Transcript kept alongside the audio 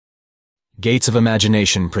Gates of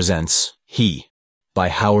Imagination presents He by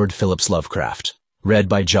Howard Phillips Lovecraft, read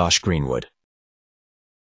by Josh Greenwood.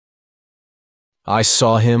 I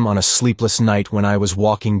saw him on a sleepless night when I was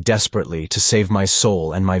walking desperately to save my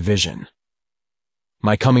soul and my vision.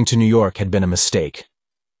 My coming to New York had been a mistake.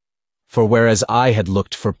 For whereas I had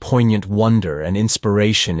looked for poignant wonder and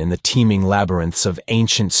inspiration in the teeming labyrinths of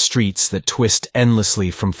ancient streets that twist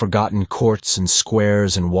endlessly from forgotten courts and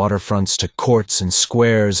squares and waterfronts to courts and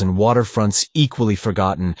squares and waterfronts equally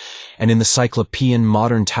forgotten, and in the cyclopean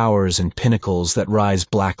modern towers and pinnacles that rise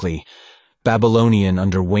blackly, Babylonian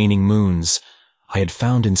under waning moons, I had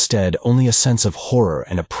found instead only a sense of horror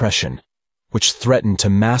and oppression, which threatened to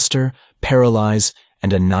master, paralyze,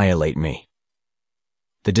 and annihilate me.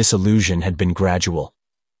 The disillusion had been gradual.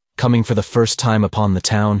 Coming for the first time upon the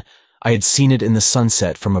town, I had seen it in the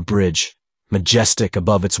sunset from a bridge, majestic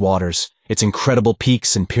above its waters, its incredible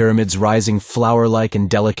peaks and pyramids rising flower-like and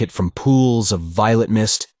delicate from pools of violet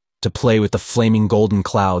mist to play with the flaming golden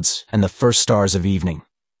clouds and the first stars of evening.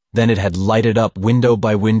 Then it had lighted up window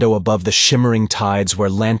by window above the shimmering tides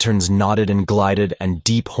where lanterns nodded and glided and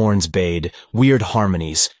deep horns bayed, weird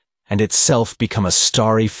harmonies, and itself become a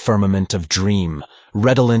starry firmament of dream,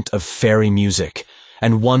 redolent of fairy music,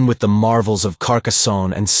 and one with the marvels of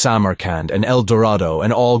Carcassonne and Samarkand and El Dorado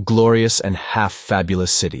and all glorious and half-fabulous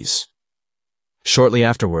cities. Shortly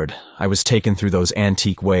afterward, I was taken through those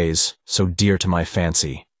antique ways, so dear to my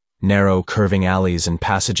fancy, narrow curving alleys and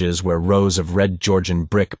passages where rows of red Georgian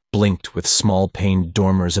brick blinked with small-paned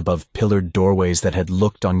dormers above pillared doorways that had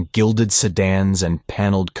looked on gilded sedans and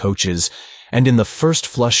paneled coaches, and in the first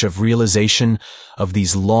flush of realization of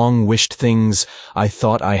these long-wished things, I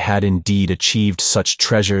thought I had indeed achieved such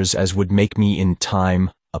treasures as would make me in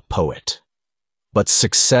time a poet. But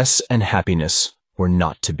success and happiness were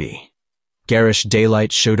not to be. Garish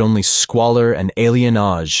daylight showed only squalor and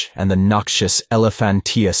alienage and the noxious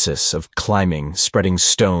elephantiasis of climbing, spreading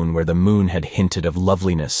stone where the moon had hinted of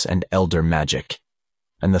loveliness and elder magic.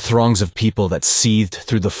 And the throngs of people that seethed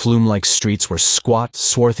through the flume-like streets were squat,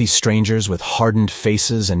 swarthy strangers with hardened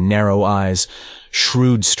faces and narrow eyes,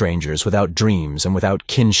 shrewd strangers without dreams and without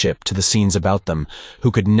kinship to the scenes about them,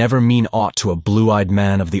 who could never mean aught to a blue-eyed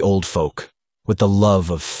man of the old folk, with the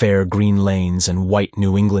love of fair green lanes and white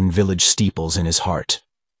New England village steeples in his heart.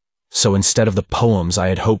 So instead of the poems I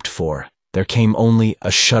had hoped for, there came only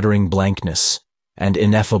a shuddering blankness and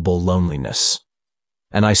ineffable loneliness.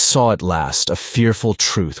 And I saw at last a fearful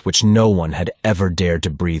truth which no one had ever dared to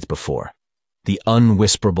breathe before, the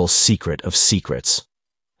unwhisperable secret of secrets,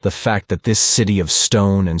 the fact that this city of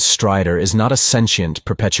stone and strider is not a sentient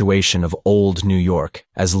perpetuation of old New York,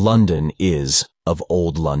 as London is of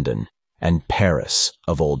old London, and Paris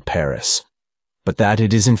of old Paris, but that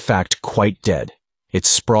it is in fact quite dead, its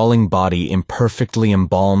sprawling body imperfectly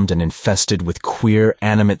embalmed and infested with queer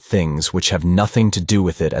animate things which have nothing to do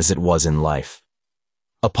with it as it was in life.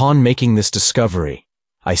 Upon making this discovery,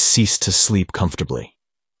 I ceased to sleep comfortably,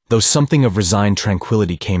 though something of resigned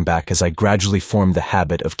tranquility came back as I gradually formed the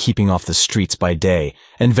habit of keeping off the streets by day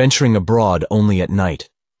and venturing abroad only at night,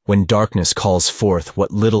 when darkness calls forth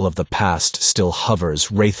what little of the past still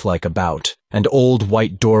hovers wraith-like about, and old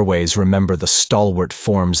white doorways remember the stalwart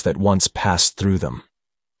forms that once passed through them.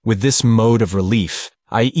 With this mode of relief,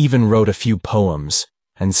 I even wrote a few poems,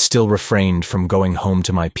 and still refrained from going home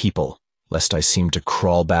to my people, lest I seemed to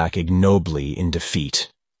crawl back ignobly in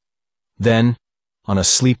defeat. Then, on a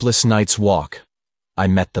sleepless night's walk, I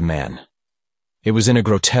met the man. It was in a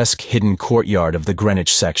grotesque hidden courtyard of the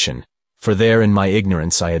Greenwich section, for there in my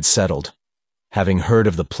ignorance I had settled, having heard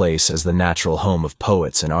of the place as the natural home of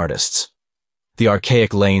poets and artists. The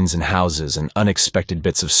archaic lanes and houses and unexpected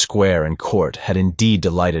bits of square and court had indeed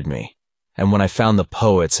delighted me, and when I found the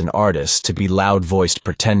poets and artists to be loud-voiced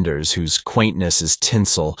pretenders whose quaintness is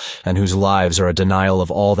tinsel and whose lives are a denial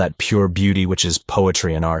of all that pure beauty which is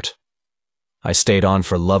poetry and art, I stayed on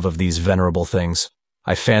for love of these venerable things.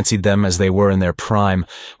 I fancied them as they were in their prime,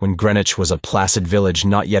 when Greenwich was a placid village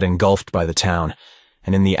not yet engulfed by the town,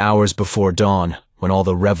 and in the hours before dawn, when all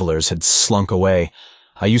the revelers had slunk away,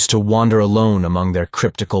 I used to wander alone among their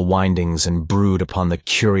cryptical windings and brood upon the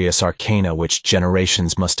curious arcana which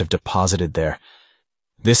generations must have deposited there.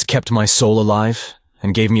 This kept my soul alive,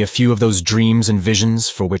 and gave me a few of those dreams and visions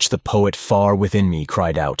for which the poet far within me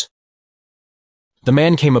cried out. The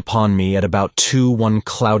man came upon me at about 2 one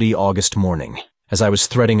cloudy August morning, as I was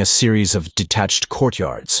threading a series of detached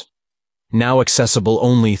courtyards, now accessible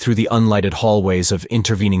only through the unlighted hallways of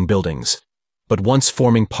intervening buildings, but once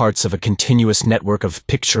forming parts of a continuous network of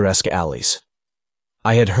picturesque alleys.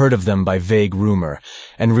 I had heard of them by vague rumor,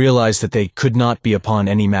 and realized that they could not be upon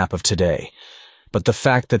any map of today, but the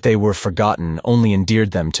fact that they were forgotten only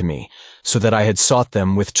endeared them to me, so that I had sought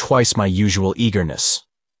them with twice my usual eagerness.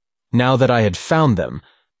 Now that I had found them,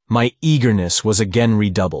 my eagerness was again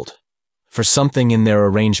redoubled, for something in their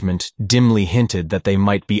arrangement dimly hinted that they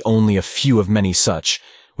might be only a few of many such,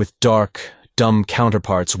 with dark, dumb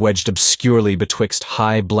counterparts wedged obscurely betwixt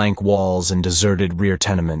high blank walls and deserted rear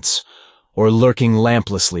tenements, or lurking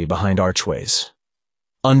lamplessly behind archways.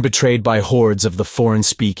 Unbetrayed by hordes of the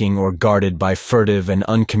foreign-speaking or guarded by furtive and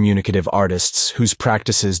uncommunicative artists whose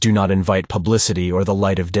practices do not invite publicity or the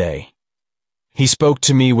light of day. He spoke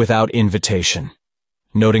to me without invitation,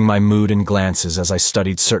 noting my mood and glances as I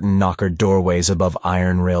studied certain knockered doorways above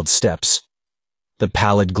iron-railed steps, the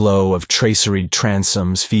pallid glow of traceried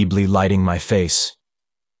transoms feebly lighting my face.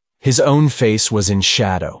 His own face was in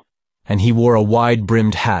shadow, and he wore a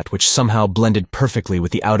wide-brimmed hat which somehow blended perfectly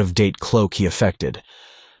with the out-of-date cloak he affected.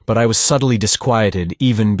 But I was subtly disquieted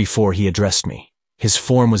even before he addressed me. His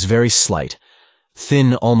form was very slight,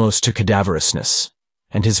 thin almost to cadaverousness,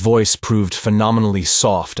 and his voice proved phenomenally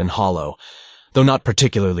soft and hollow, though not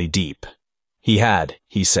particularly deep. He had,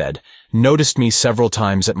 he said, noticed me several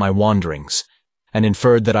times at my wanderings, and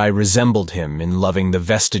inferred that I resembled him in loving the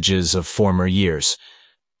vestiges of former years.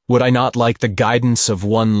 Would I not like the guidance of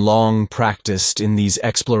one long practiced in these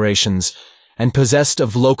explorations, and possessed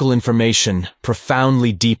of local information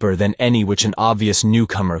profoundly deeper than any which an obvious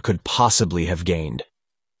newcomer could possibly have gained?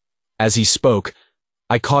 As he spoke,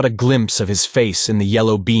 I caught a glimpse of his face in the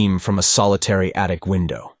yellow beam from a solitary attic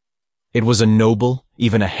window. It was a noble,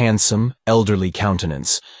 even a handsome, elderly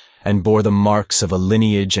countenance, and bore the marks of a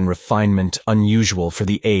lineage and refinement unusual for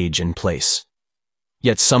the age and place.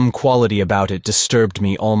 Yet some quality about it disturbed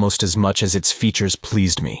me almost as much as its features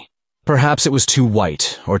pleased me. Perhaps it was too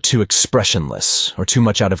white, or too expressionless, or too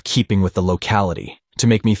much out of keeping with the locality, to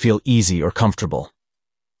make me feel easy or comfortable.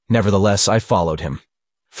 Nevertheless, I followed him,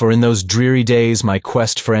 for in those dreary days my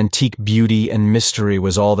quest for antique beauty and mystery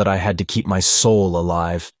was all that I had to keep my soul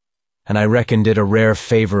alive, and I reckoned it a rare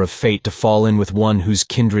favor of fate to fall in with one whose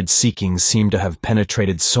kindred seekings seemed to have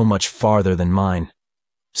penetrated so much farther than mine.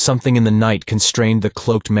 Something in the night constrained the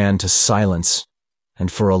cloaked man to silence,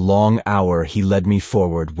 and for a long hour he led me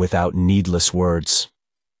forward without needless words,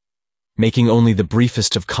 making only the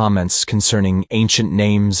briefest of comments concerning ancient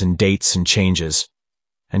names and dates and changes,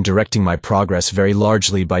 and directing my progress very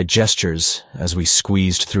largely by gestures as we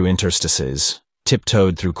squeezed through interstices,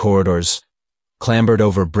 tiptoed through corridors, clambered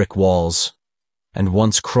over brick walls, and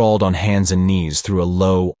once crawled on hands and knees through a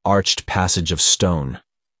low, arched passage of stone,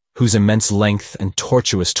 whose immense length and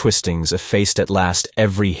tortuous twistings effaced at last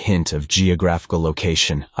every hint of geographical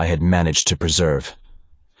location I had managed to preserve.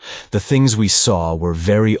 The things we saw were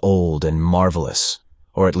very old and marvelous,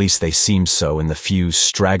 or at least they seemed so in the few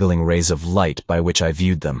straggling rays of light by which I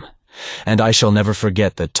viewed them, and I shall never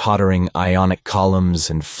forget the tottering Ionic columns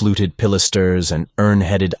and fluted pilasters and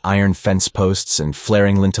urn-headed iron fence posts and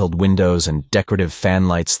flaring linteled windows and decorative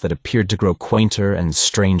fanlights that appeared to grow quainter and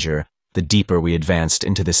stranger the deeper we advanced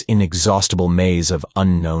into this inexhaustible maze of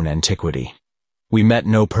unknown antiquity. We met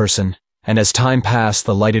no person, and as time passed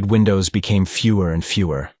the lighted windows became fewer and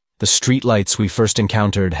fewer. The streetlights we first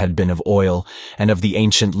encountered had been of oil and of the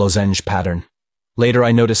ancient lozenge pattern. Later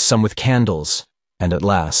I noticed some with candles, and at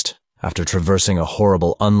last, after traversing a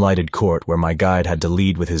horrible unlighted court where my guide had to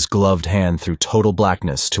lead with his gloved hand through total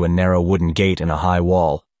blackness to a narrow wooden gate in a high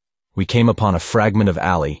wall, we came upon a fragment of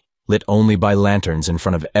alley, lit only by lanterns in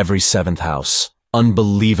front of every seventh house,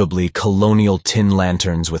 unbelievably colonial tin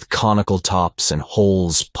lanterns with conical tops and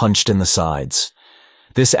holes punched in the sides.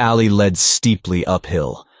 This alley led steeply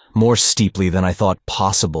uphill, more steeply than I thought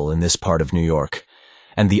possible in this part of New York,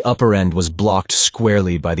 and the upper end was blocked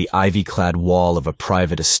squarely by the ivy-clad wall of a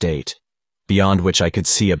private estate, beyond which I could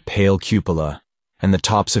see a pale cupola and the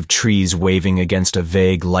tops of trees waving against a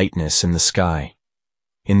vague lightness in the sky.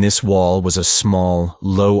 In this wall was a small,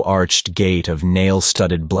 low-arched gate of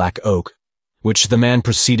nail-studded black oak, which the man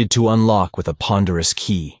proceeded to unlock with a ponderous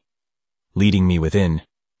key. Leading me within,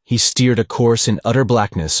 he steered a course in utter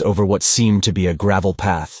blackness over what seemed to be a gravel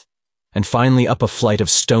path, and finally up a flight of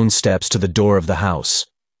stone steps to the door of the house,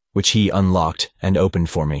 which he unlocked and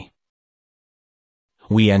opened for me.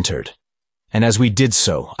 We entered, and as we did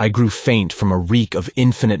so, I grew faint from a reek of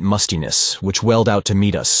infinite mustiness which welled out to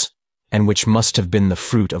meet us, and which must have been the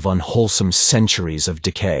fruit of unwholesome centuries of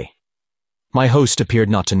decay. My host appeared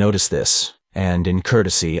not to notice this, and in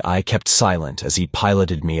courtesy I kept silent as he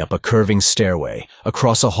piloted me up a curving stairway,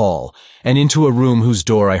 across a hall, and into a room whose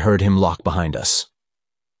door I heard him lock behind us.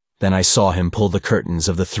 Then I saw him pull the curtains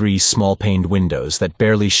of the 3 small-paned windows that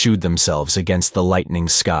barely shewed themselves against the lightening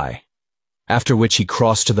sky. after which he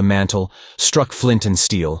crossed to the mantel, struck flint and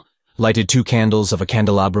steel, lighted 2 candles of a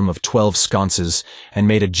candelabrum of 12 sconces, and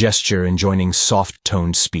made a gesture enjoining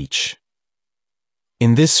soft-toned speech.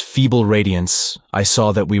 In this feeble radiance, I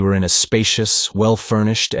saw that we were in a spacious,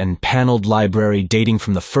 well-furnished, and paneled library dating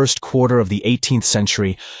from the first quarter of the 18th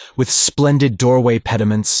century, with splendid doorway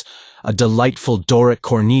pediments, a delightful Doric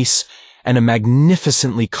cornice, and a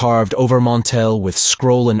magnificently carved overmantel with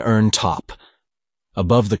scroll and urn top.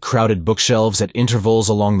 Above the crowded bookshelves at intervals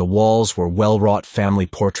along the walls were well-wrought family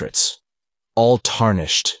portraits, all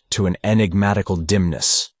tarnished to an enigmatical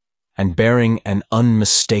dimness, and bearing an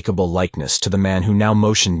unmistakable likeness to the man who now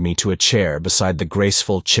motioned me to a chair beside the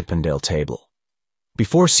graceful Chippendale table.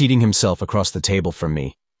 Before seating himself across the table from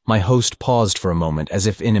me, my host paused for a moment as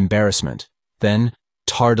if in embarrassment, then,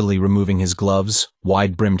 tardily removing his gloves,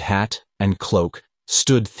 wide-brimmed hat, and cloak,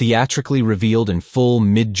 stood theatrically revealed in full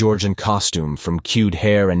mid-Georgian costume from queued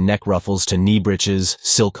hair and neck ruffles to knee breeches,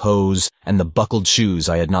 silk hose, and the buckled shoes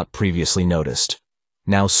I had not previously noticed.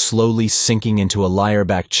 Now slowly sinking into a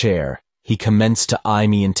lyre-back chair, he commenced to eye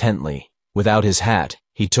me intently. Without his hat,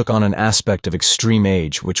 he took on an aspect of extreme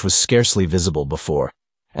age which was scarcely visible before,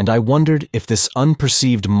 and I wondered if this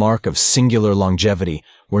unperceived mark of singular longevity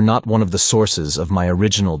were not one of the sources of my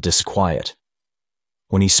original disquiet.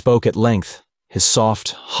 When he spoke at length, his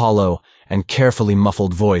soft, hollow, and carefully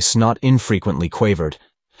muffled voice not infrequently quavered,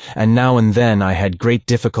 and now and then I had great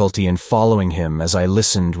difficulty in following him as I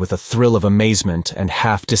listened with a thrill of amazement and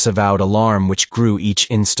half-disavowed alarm which grew each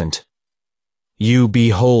instant. "You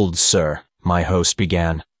behold, sir," my host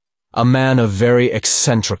began, "a man of very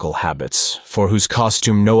eccentrical habits, for whose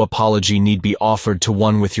costume no apology need be offered to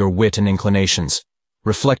one with your wit and inclinations.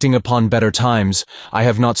 Reflecting upon better times, I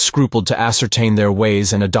have not scrupled to ascertain their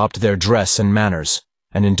ways and adopt their dress and manners,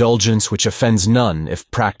 an indulgence which offends none if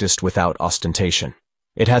practiced without ostentation.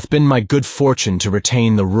 It hath been my good fortune to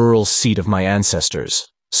retain the rural seat of my ancestors,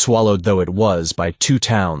 swallowed though it was by 2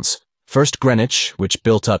 towns, first Greenwich, which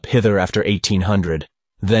built up hither after 1800,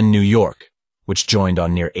 then New York, which joined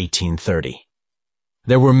on near 1830.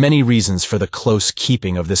 There were many reasons for the close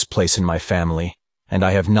keeping of this place in my family, and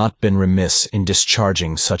I have not been remiss in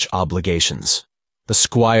discharging such obligations. The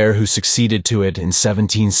squire who succeeded to it in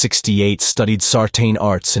 1768 studied Sartain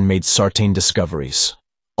arts and made Sartain discoveries,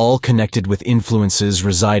 all connected with influences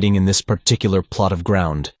residing in this particular plot of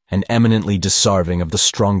ground, and eminently deserving of the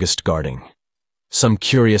strongest guarding. Some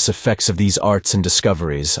curious effects of these arts and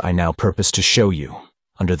discoveries I now purpose to show you,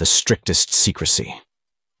 under the strictest secrecy,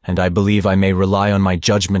 and I believe I may rely on my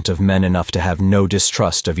judgment of men enough to have no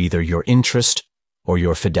distrust of either your interest or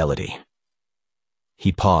your fidelity."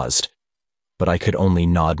 He paused, but I could only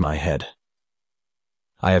nod my head.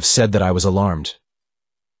 I have said that I was alarmed.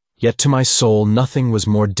 Yet to my soul nothing was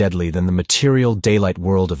more deadly than the material daylight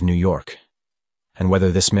world of New York, and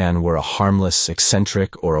whether this man were a harmless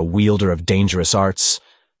eccentric or a wielder of dangerous arts,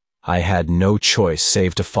 I had no choice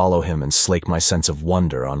save to follow him and slake my sense of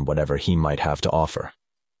wonder on whatever he might have to offer.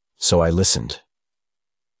 So I listened.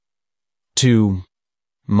 "To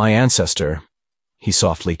my ancestor," he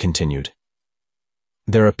softly continued,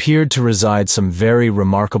 "there appeared to reside some very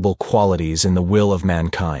remarkable qualities in the will of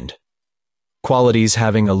mankind. Qualities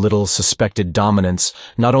having a little suspected dominance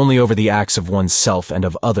not only over the acts of oneself and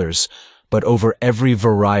of others, but over every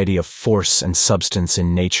variety of force and substance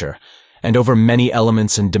in nature, and over many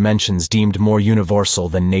elements and dimensions deemed more universal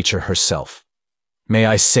than nature herself. May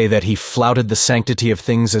I say that he flouted the sanctity of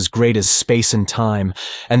things as great as space and time,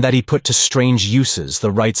 and that he put to strange uses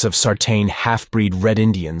the rights of Sartain half-breed Red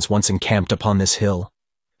Indians once encamped upon this hill.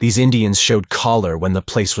 These Indians showed choler when the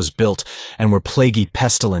place was built, and were plaguy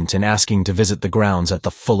pestilent in asking to visit the grounds at the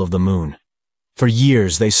full of the moon. For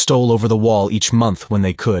years they stole over the wall each month when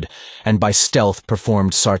they could, and by stealth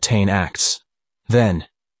performed Sartain acts. Then,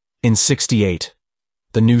 in 68,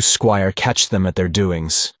 the new squire catched them at their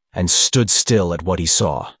doings, and stood still at what he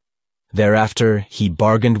saw. Thereafter he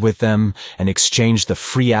bargained with them and exchanged the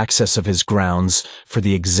free access of his grounds for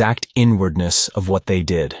the exact inwardness of what they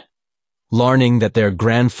did. Learning that their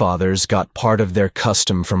grandfathers got part of their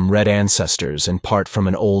custom from red ancestors and part from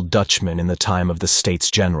an old Dutchman in the time of the States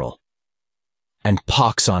General. And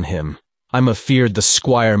pox on him, I'm afeard the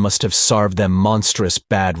squire must have sarved them monstrous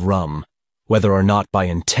bad rum, whether or not by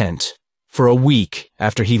intent. For a week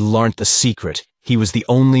after he learnt the secret, he was the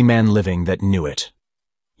only man living that knew it.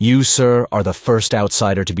 You, sir, are the first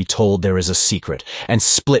outsider to be told there is a secret, and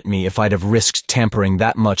split me if I'd have risked tampering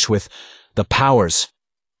that much with the powers,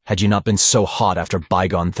 had you not been so hot after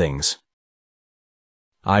bygone things."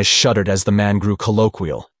 I shuddered as the man grew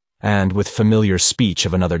colloquial, and with familiar speech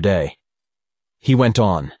of another day. He went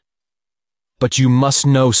on. But you must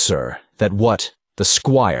know, sir, that what the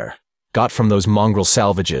squire got from those mongrel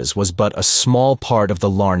salvages was but a small part of the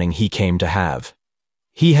larning he came to have.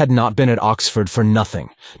 He had not been at Oxford for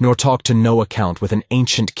nothing, nor talked to no account with an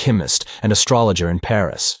ancient chemist and astrologer in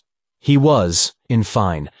Paris. He was, in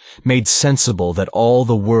fine, made sensible that all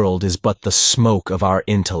the world is but the smoke of our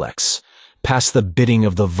intellects, past the bidding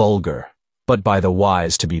of the vulgar, but by the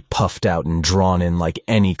wise to be puffed out and drawn in like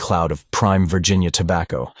any cloud of prime Virginia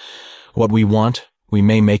tobacco. What we want, we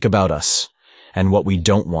may make about us, and what we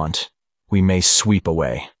don't want, we may sweep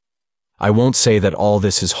away. I won't say that all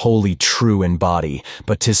this is wholly true in body,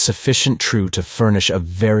 but 'tis sufficient true to furnish a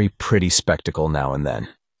very pretty spectacle now and then.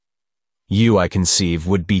 You, I conceive,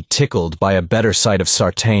 would be tickled by a better sight of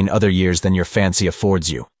Sartain other years than your fancy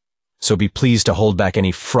affords you, so be pleased to hold back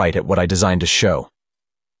any fright at what I design to show.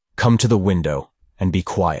 Come to the window, and be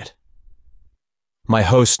quiet. My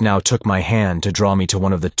host now took my hand to draw me to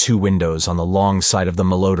one of the two windows on the long side of the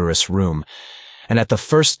malodorous room, and at the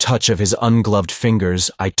first touch of his ungloved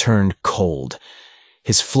fingers I turned cold.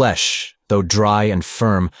 His flesh, though dry and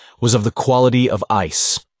firm, was of the quality of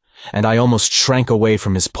ice, and I almost shrank away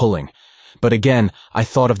from his pulling. But again I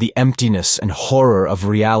thought of the emptiness and horror of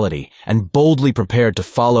reality, and boldly prepared to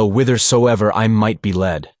follow whithersoever I might be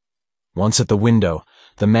led. Once at the window,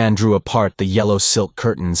 the man drew apart the yellow silk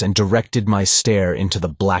curtains and directed my stare into the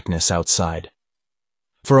blackness outside.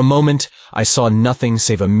 For a moment I saw nothing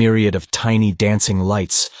save a myriad of tiny dancing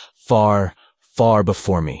lights far, far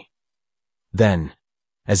before me. Then,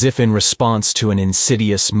 as if in response to an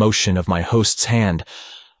insidious motion of my host's hand,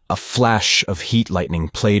 a flash of heat lightning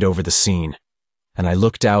played over the scene, and I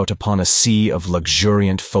looked out upon a sea of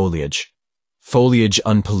luxuriant foliage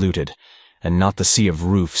unpolluted, and not the sea of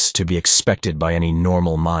roofs to be expected by any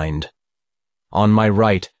normal mind. On my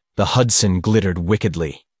right, the Hudson glittered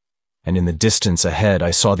wickedly, and in the distance ahead I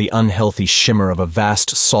saw the unhealthy shimmer of a vast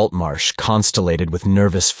salt marsh constellated with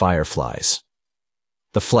nervous fireflies.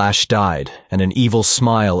 The flash died, and an evil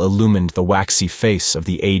smile illumined the waxy face of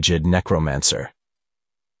the aged necromancer.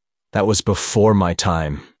 That was before my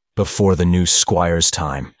time, before the new squire's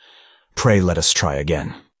time. Pray let us try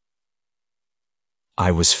again.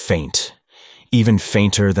 I was faint, even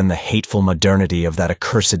fainter than the hateful modernity of that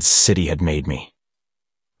accursed city had made me.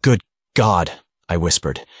 Good God, I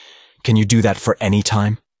whispered, can you do that for any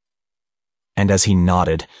time? And as he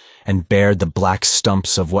nodded, and bared the black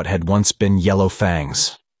stumps of what had once been yellow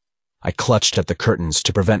fangs, I clutched at the curtains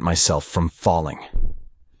to prevent myself from falling.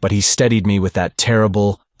 But he steadied me with that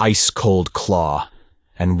terrible, ice-cold claw,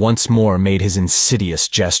 and once more made his insidious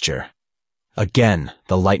gesture. Again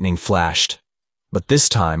the lightning flashed, but this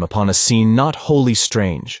time upon a scene not wholly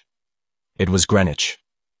strange. It was Greenwich,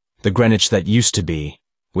 the Greenwich that used to be,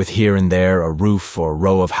 with here and there a roof or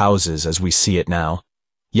row of houses as we see it now,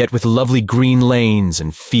 yet with lovely green lanes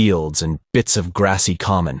and fields and bits of grassy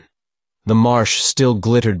common. The marsh still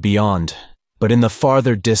glittered beyond, but in the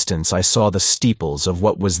farther distance I saw the steeples of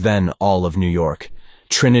what was then all of New York,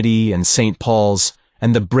 Trinity and St. Paul's,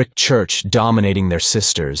 and the brick church dominating their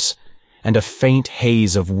sisters, and a faint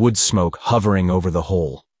haze of wood smoke hovering over the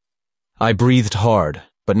whole. I breathed hard,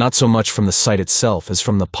 but not so much from the sight itself as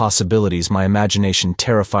from the possibilities my imagination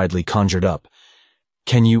terrifiedly conjured up.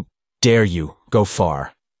 Dare you, go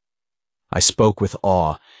far? I spoke with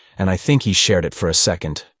awe, and I think he shared it for a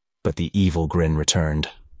second, but the evil grin returned.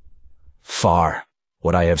 Far.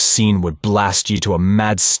 What I have seen would blast you to a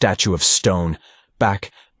mad statue of stone.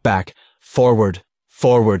 Back, back, forward,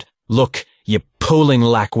 forward, look, ye puling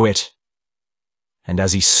lackwit. And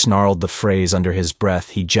as he snarled the phrase under his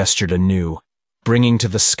breath, he gestured anew, bringing to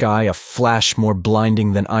the sky a flash more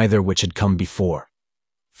blinding than either which had come before.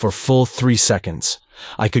 For full 3 seconds,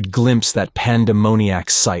 I could glimpse that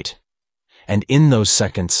pandemoniac sight, and in those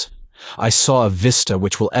seconds, I saw a vista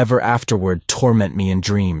which will ever afterward torment me in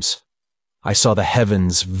dreams. I saw the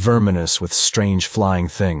heavens verminous with strange flying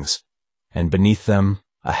things, and beneath them,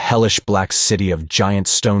 a hellish black city of giant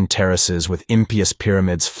stone terraces with impious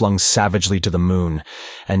pyramids flung savagely to the moon,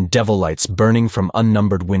 and devil lights burning from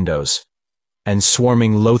unnumbered windows. And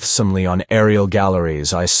swarming loathsomely on aerial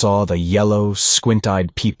galleries, I saw the yellow,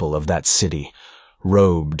 squint-eyed people of that city,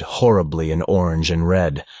 robed horribly in orange and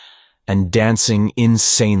red, and dancing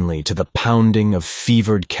insanely to the pounding of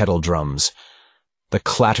fevered kettle drums, the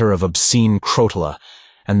clatter of obscene crotala,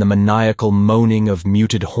 and the maniacal moaning of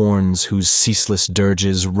muted horns whose ceaseless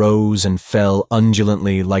dirges rose and fell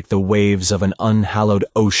undulantly like the waves of an unhallowed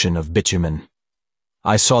ocean of bitumen.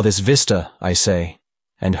 I saw this vista, I say,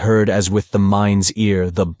 and heard as with the mind's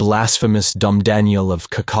ear the blasphemous dumdaniel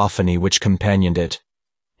of cacophony which companioned it.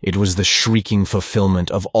 It was the shrieking fulfillment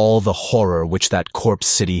of all the horror which that corpse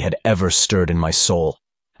city had ever stirred in my soul,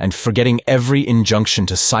 and forgetting every injunction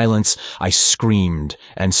to silence, I screamed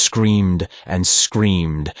and screamed and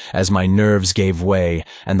screamed as my nerves gave way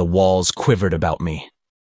and the walls quivered about me.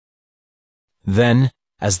 Then,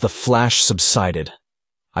 as the flash subsided,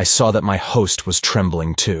 I saw that my host was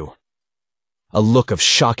trembling too. A look of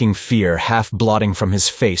shocking fear half blotting from his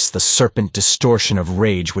face the serpent distortion of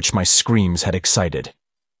rage which my screams had excited.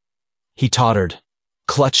 He tottered,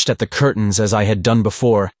 clutched at the curtains as I had done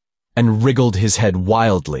before, and wriggled his head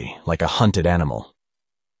wildly like a hunted animal.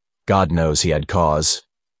 God knows he had cause,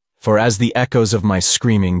 for as the echoes of my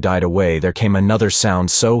screaming died away, there came another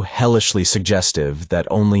sound so hellishly suggestive that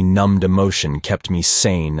only numbed emotion kept me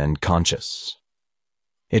sane and conscious.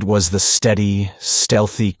 It was the steady,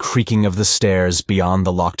 stealthy creaking of the stairs beyond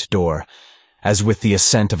the locked door, as with the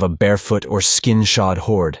ascent of a barefoot or skin-shod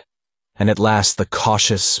horde, and at last the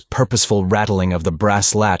cautious, purposeful rattling of the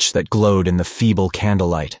brass latch that glowed in the feeble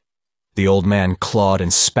candlelight. The old man clawed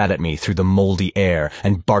and spat at me through the moldy air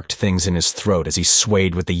and barked things in his throat as he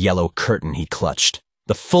swayed with the yellow curtain he clutched.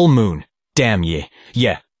 The full moon! Damn ye!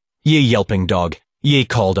 Ye yelping dog! Ye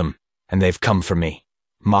called 'em, and they've come for me.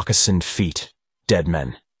 Moccasined feet, dead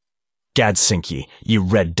men. Gad sink ye, ye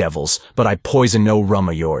red devils, but I poison no rum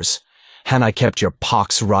o' yours. Han I kept your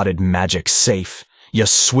pox-rotted magic safe? Ye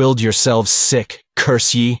swilled yourselves sick,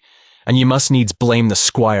 curse ye, and ye must needs blame the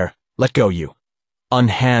squire. Let go you.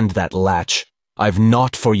 Unhand that latch. I've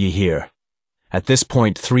naught for ye here. At this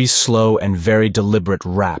point 3 slow and very deliberate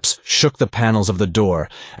raps shook the panels of the door,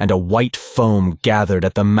 and a white foam gathered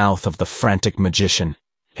at the mouth of the frantic magician.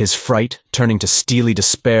 His fright, turning to steely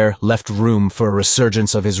despair, left room for a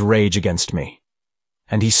resurgence of his rage against me.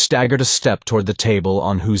 And he staggered a step toward the table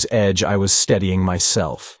on whose edge I was steadying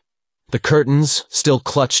myself. The curtains, still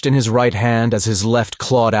clutched in his right hand as his left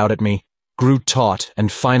clawed out at me, grew taut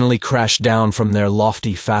and finally crashed down from their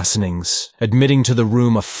lofty fastenings, admitting to the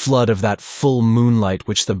room a flood of that full moonlight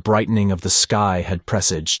which the brightening of the sky had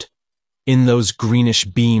presaged. In those greenish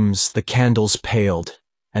beams the candles paled,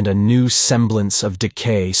 and a new semblance of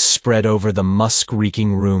decay spread over the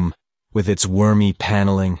musk-reeking room, with its wormy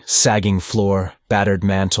paneling, sagging floor, battered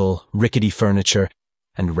mantel, rickety furniture,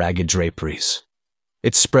 and ragged draperies.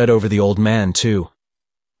 It spread over the old man, too,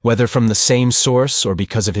 whether from the same source or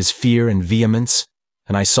because of his fear and vehemence,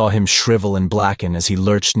 and I saw him shrivel and blacken as he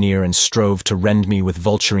lurched near and strove to rend me with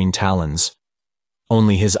vulturine talons.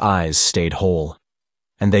 Only his eyes stayed whole,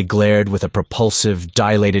 and they glared with a propulsive,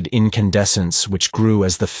 dilated incandescence which grew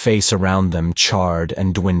as the face around them charred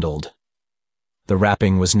and dwindled. The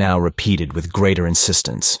rapping was now repeated with greater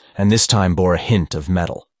insistence, and this time bore a hint of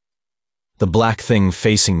metal. The black thing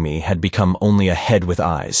facing me had become only a head with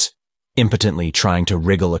eyes, impotently trying to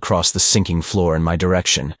wriggle across the sinking floor in my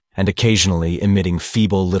direction, and occasionally emitting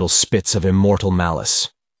feeble little spits of immortal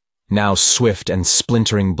malice. Now swift and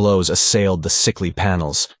splintering blows assailed the sickly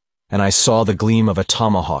panels, and I saw the gleam of a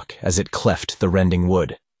tomahawk as it cleft the rending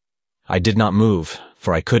wood. I did not move,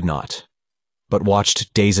 for I could not, but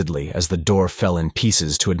watched dazedly as the door fell in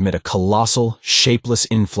pieces to admit a colossal, shapeless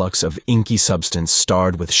influx of inky substance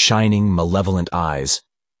starred with shining, malevolent eyes.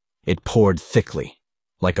 It poured thickly,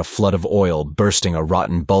 like a flood of oil bursting a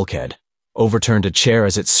rotten bulkhead, overturned a chair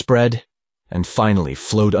as it spread, and finally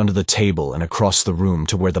flowed under the table and across the room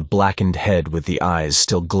to where the blackened head with the eyes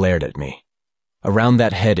still glared at me. Around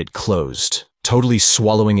that head it closed, totally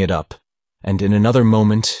swallowing it up, and in another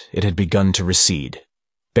moment it had begun to recede,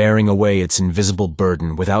 bearing away its invisible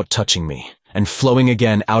burden without touching me, and flowing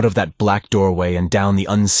again out of that black doorway and down the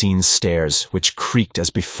unseen stairs, which creaked as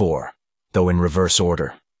before, though in reverse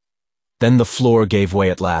order. Then the floor gave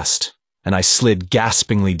way at last, and I slid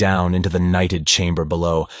gaspingly down into the nighted chamber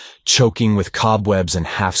below, choking with cobwebs and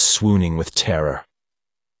half swooning with terror.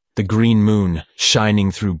 The green moon,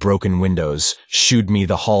 shining through broken windows, shewed me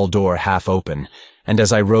the hall door half open, and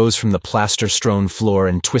as I rose from the plaster-strewn floor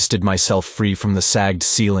and twisted myself free from the sagged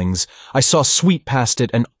ceilings, I saw sweep past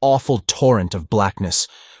it an awful torrent of blackness,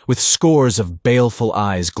 with scores of baleful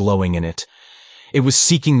eyes glowing in it. It was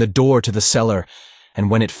seeking the door to the cellar, and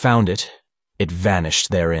when it found it, it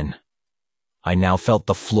vanished therein. I now felt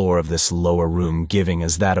the floor of this lower room giving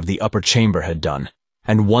as that of the upper chamber had done,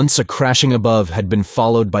 and once a crashing above had been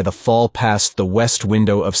followed by the fall past the west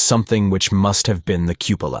window of something which must have been the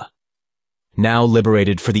cupola. Now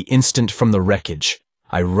liberated for the instant from the wreckage,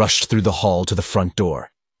 I rushed through the hall to the front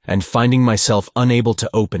door, and finding myself unable to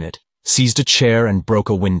open it, seized a chair and broke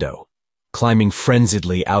a window, climbing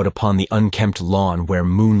frenziedly out upon the unkempt lawn where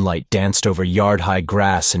moonlight danced over yard-high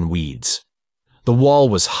grass and weeds. The wall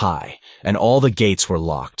was high, and all the gates were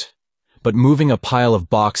locked, but moving a pile of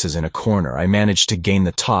boxes in a corner, I managed to gain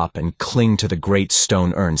the top and cling to the great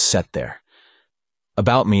stone urn set there.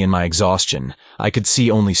 About me in my exhaustion, I could see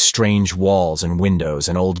only strange walls and windows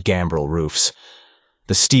and old gambrel roofs.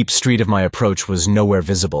 The steep street of my approach was nowhere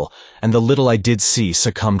visible, and the little I did see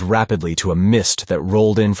succumbed rapidly to a mist that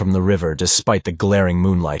rolled in from the river despite the glaring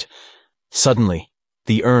moonlight. Suddenly,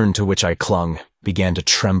 the urn to which I clung began to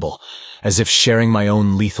tremble, as if sharing my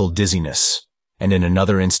own lethal dizziness, and in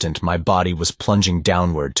another instant my body was plunging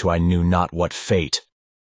downward to I knew not what fate.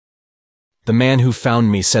 The man who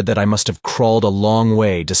found me said that I must have crawled a long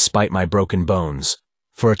way despite my broken bones,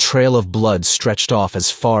 for a trail of blood stretched off as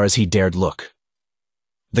far as he dared look.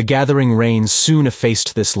 The gathering rain soon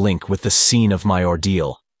effaced this link with the scene of my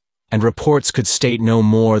ordeal, and reports could state no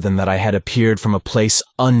more than that I had appeared from a place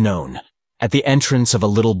unknown, at the entrance of a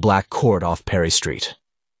little black court off Perry Street.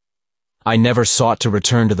 I never sought to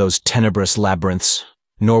return to those tenebrous labyrinths,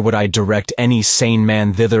 nor would I direct any sane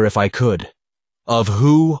man thither if I could. Of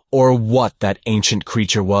who or what that ancient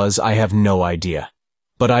creature was, I have no idea.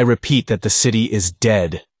 But I repeat that the city is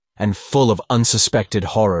dead and full of unsuspected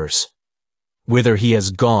horrors. Whither he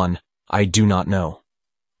has gone, I do not know.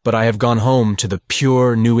 But I have gone home to the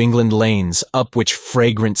pure New England lanes up which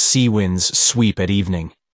fragrant sea winds sweep at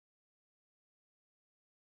evening.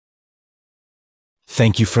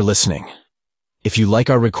 Thank you for listening. If you like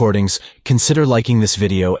our recordings, consider liking this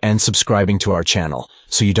video and subscribing to our channel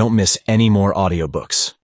so you don't miss any more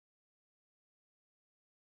audiobooks.